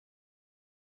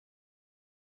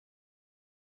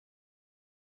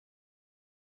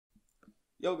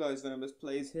Yo guys, Venomous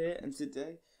Plays here, and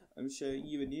today I'm showing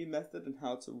you a new method on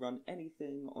how to run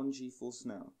anything on Geforce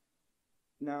now.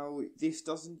 Now, this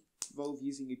doesn't involve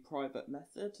using a private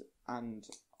method, and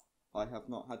I have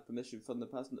not had permission from the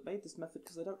person that made this method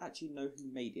because I don't actually know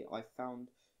who made it. I found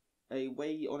a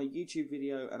way on a YouTube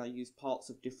video and I used parts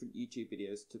of different YouTube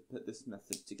videos to put this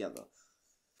method together.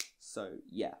 So,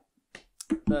 yeah.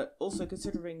 But also,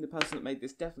 considering the person that made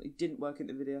this definitely didn't work in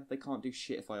the video, they can't do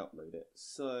shit if I upload it.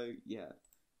 So, yeah.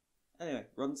 Anyway,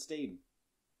 run Steam.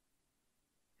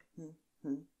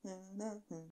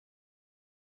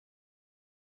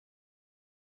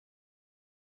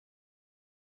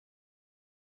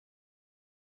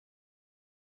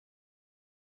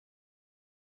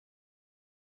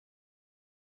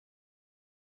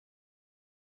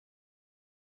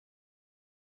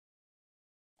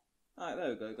 Alright, there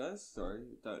we go guys. Sorry,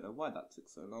 don't know why that took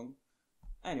so long.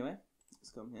 Anyway,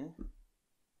 let's come here.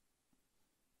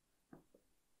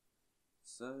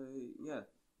 So, yeah.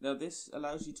 Now this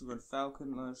allows you to run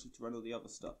Falcon, allows you to run all the other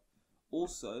stuff.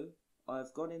 Also,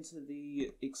 I've gone into the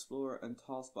Explorer and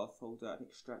Taskbar folder and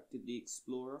extracted the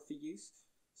Explorer for use.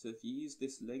 So if you use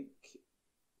this link,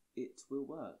 it will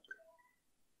work.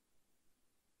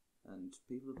 And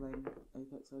people are playing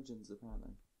Apex Legends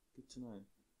apparently. Good to know.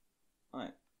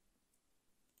 Alright.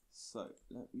 So,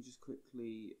 let me just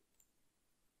quickly...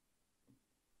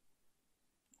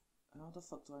 How the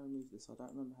fuck do I remove this? I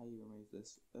don't remember how you remove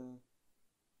this.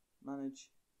 Manage.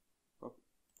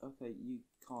 Okay, you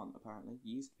can't apparently.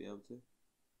 You used to be able to.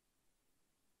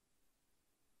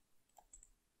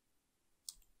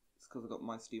 It's because I got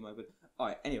my Steam open.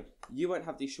 Alright, anyway, you won't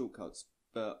have these shortcuts,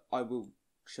 but I will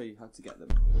show you how to get them.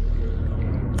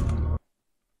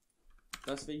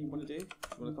 First thing you want to do,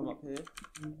 you want to come up here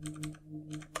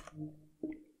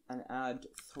and add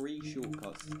 3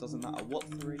 shortcuts. It doesn't matter what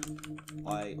 3.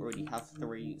 I already have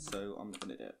 3, so I'm not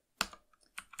going to do it.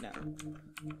 Now,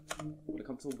 when it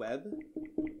comes to web,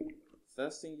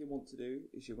 first thing you want to do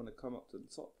is you want to come up to the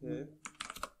top here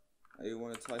and you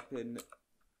want to type in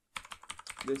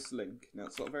this link. Now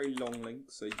it's not a very long link,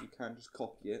 so you can just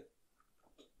copy it.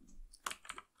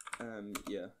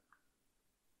 Yeah.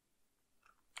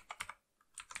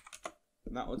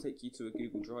 And that will take you to a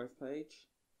Google Drive page.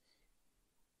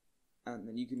 And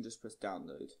then you can just press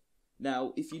download.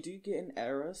 Now, if you do get an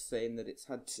error saying that it's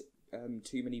had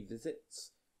too many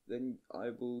visits, then I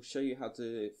will show you how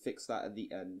to fix that at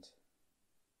the end.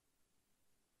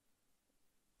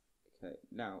 Okay,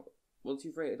 now, once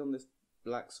you've waited on this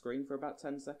black screen for about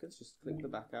 10 seconds, just click the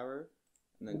back arrow,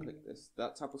 and then click this.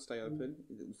 That tab will stay open,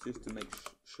 it was just to make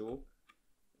sure.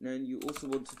 And then you also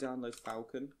want to download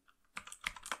Falcon.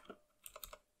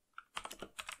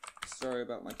 Sorry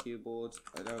about my keyboard,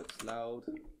 I know it's loud,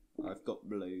 I've got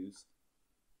blues.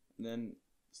 And then,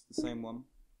 it's the same one.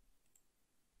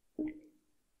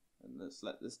 And let's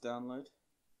let this download.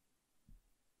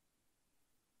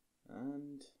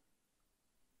 And...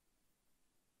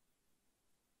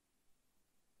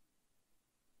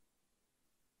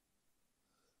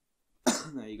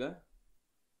 there you go.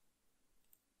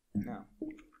 Now,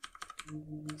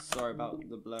 sorry about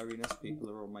the blurriness, people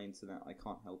are on my internet, I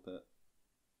can't help it.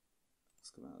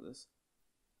 Let's come out of this.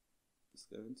 Let's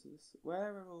go into this.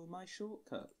 Where are all my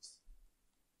shortcuts?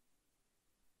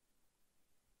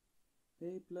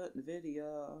 People at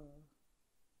NVIDIA.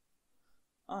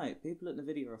 Alright, people at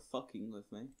NVIDIA are fucking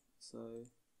with me. So,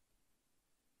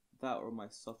 that or my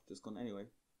stuff just gone anyway.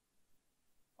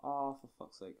 Ah, for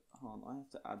fuck's sake. Hold on, I have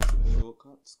to add some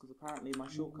shortcuts, because apparently my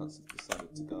shortcuts have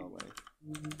decided to go away.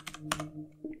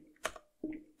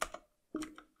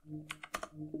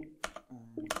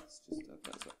 Let's just add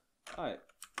that as well. Alright,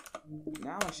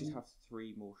 now I should have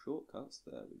 3 more shortcuts.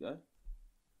 There we go.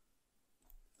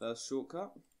 First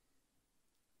shortcut.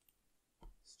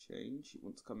 Let's change. You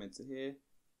want to come into here,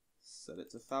 set it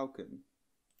to Falcon.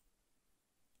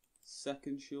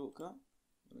 Second shortcut.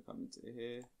 I'm going to come into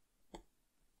here,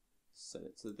 set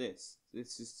it to this.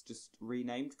 This is just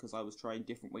renamed because I was trying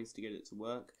different ways to get it to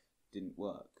work. Didn't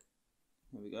work.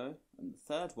 There we go. And the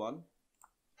third one,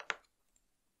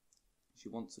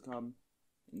 you want to come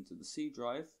into the C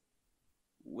drive,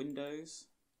 Windows,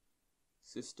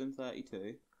 System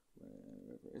 32,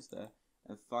 wherever it is there,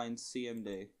 and find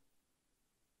CMD,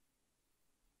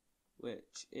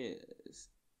 which is,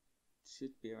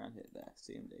 should be around here, there,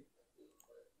 CMD.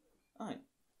 Alright,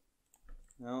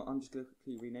 now I'm just going to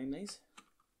quickly rename these.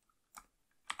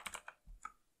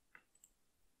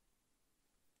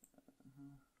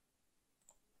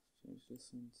 Change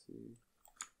this into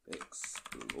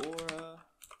Explorer.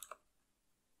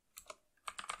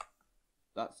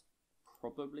 That's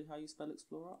probably how you spell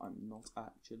Explorer, I'm not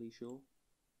actually sure.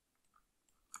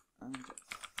 and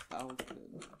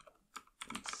Falcon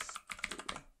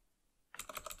installer.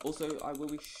 Also, I will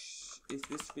wish if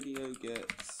this video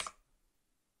gets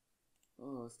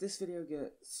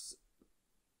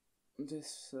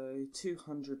this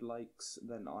 200 likes,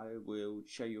 then I will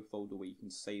show you a folder where you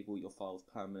can save all your files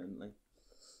permanently.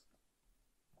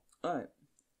 Alright,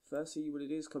 firstly what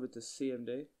it is, come into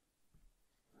CMD.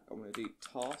 I'm going to do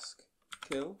task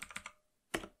kill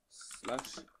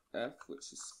 /f,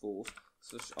 which is force,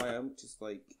 /im, which is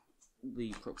like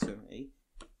the proximity,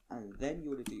 and then you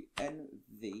want to do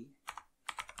nv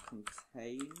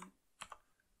contain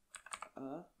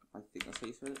I think that's how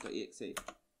you spell it, .exe.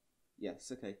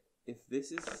 Yes, okay. If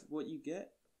this is what you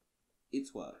get,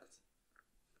 it's worked.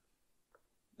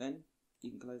 Then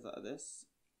you can close out of this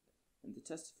and to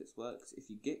test if it's worked. If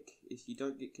you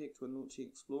don't get kicked when launching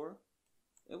Explorer,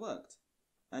 it worked.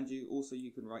 And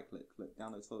you can right click,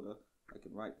 downloads folder. I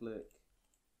can right click.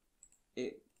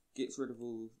 It gets rid of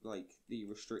all like the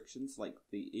restrictions, like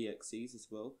the exes as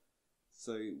well.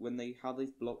 So how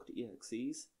they've blocked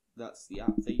exes, that's the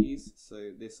app they use.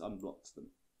 So this unblocks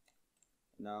them.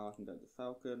 Now I can go to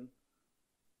Falcon,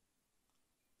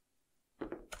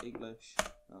 English,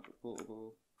 Falcon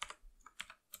Portable.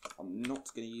 I'm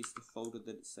not going to use the folder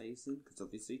that it saves in because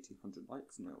obviously 200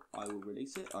 likes. Now I will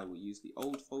release it. I will use the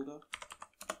old folder.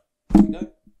 Here we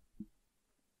go.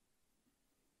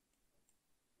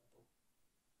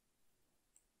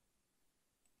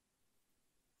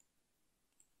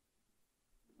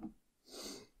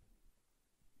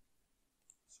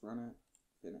 Let's run it,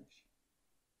 finish.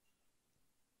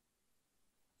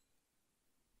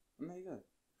 And there you go.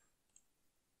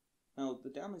 Now, the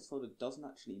downloads folder doesn't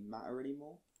actually matter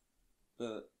anymore,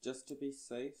 but just to be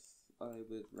safe, I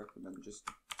would recommend just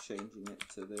changing it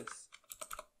to this,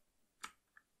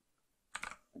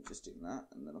 and just doing that,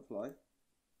 and then apply.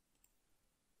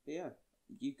 But yeah,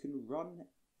 you can run,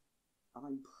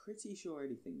 I'm pretty sure,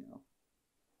 anything now.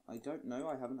 I don't know,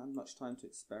 I haven't had much time to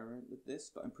experiment with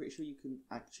this, but I'm pretty sure you can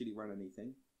actually run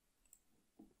anything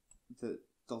that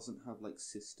doesn't have like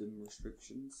system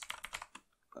restrictions.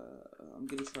 I'm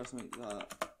gonna try something like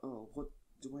that. Oh, what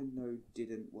do I know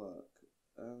didn't work?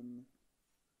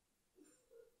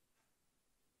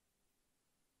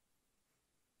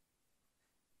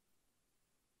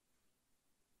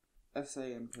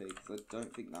 SAMP, because I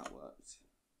don't think that worked.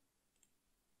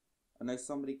 I know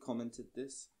somebody commented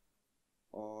this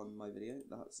on my video.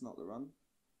 That's not the run.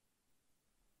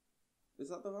 Is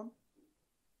that the run?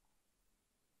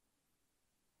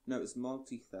 No, it's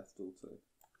multi-theft auto.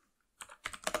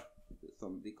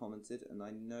 Somebody commented, and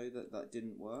I know that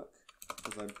didn't work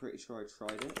because I'm pretty sure I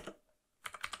tried it.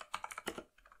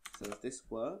 So if this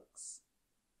works,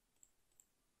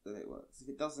 then it works. If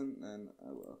it doesn't, then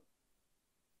oh well.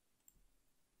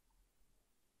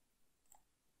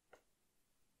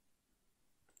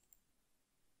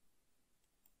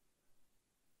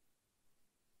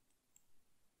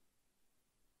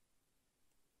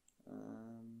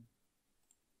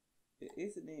 It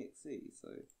is an exe, so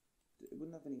it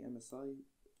wouldn't have any MSI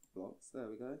blocks. There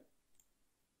we go.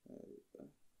 There we go.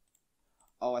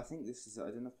 Oh, I think this is it. I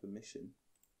didn't have permission.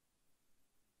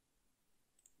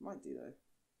 Might do though.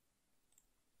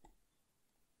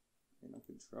 I mean, I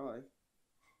can try.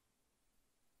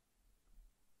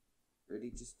 Really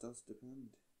just does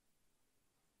depend.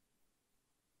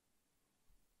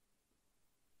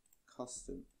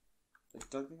 Custom. I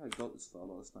don't think I got this far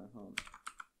last time, huh?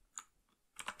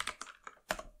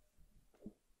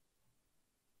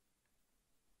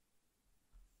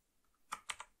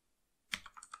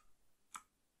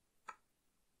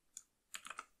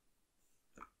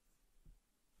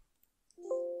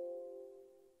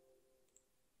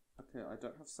 Okay, I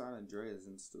don't have San Andreas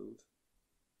installed.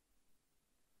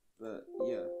 But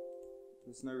yeah,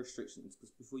 there's no restrictions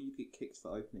because before you get kicked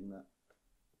for opening that.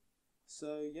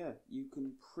 So yeah,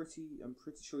 I'm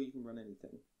pretty sure you can run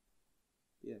anything.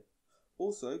 Yeah.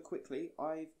 Also, quickly,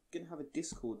 I'm going to have a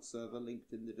Discord server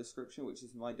linked in the description, which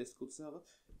is my Discord server.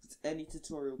 Any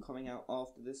tutorial coming out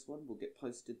after this one will get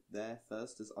posted there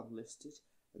first as unlisted,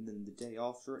 and then the day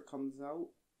after it comes out,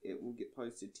 it will get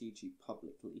posted to YouTube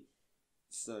publicly.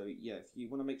 So yeah, if you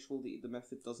want to make sure that the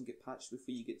method doesn't get patched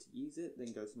before you get to use it,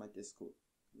 then go to my Discord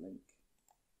link.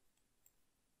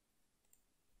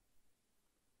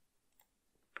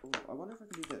 Oh, I wonder if I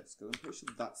can do this, because I'm pretty sure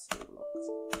that's still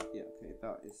locked. Yeah, okay,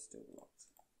 that is still locked.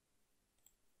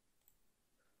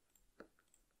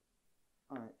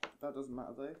 Alright, that doesn't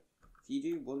matter though. If you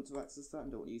do want to access that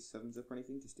and don't want to use 7-zip or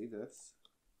anything, just do this.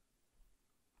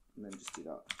 And then just do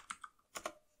that.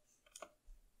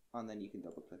 And then you can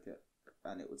double click it,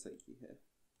 and it will take you here.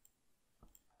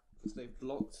 because they've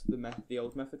blocked the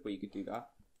old method where you could do that,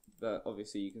 but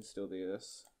obviously you can still do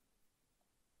this.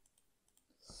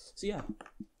 So yeah,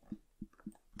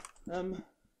 hope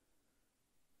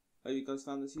you guys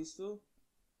found this useful,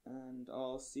 and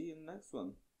I'll see you in the next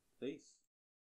one. Peace.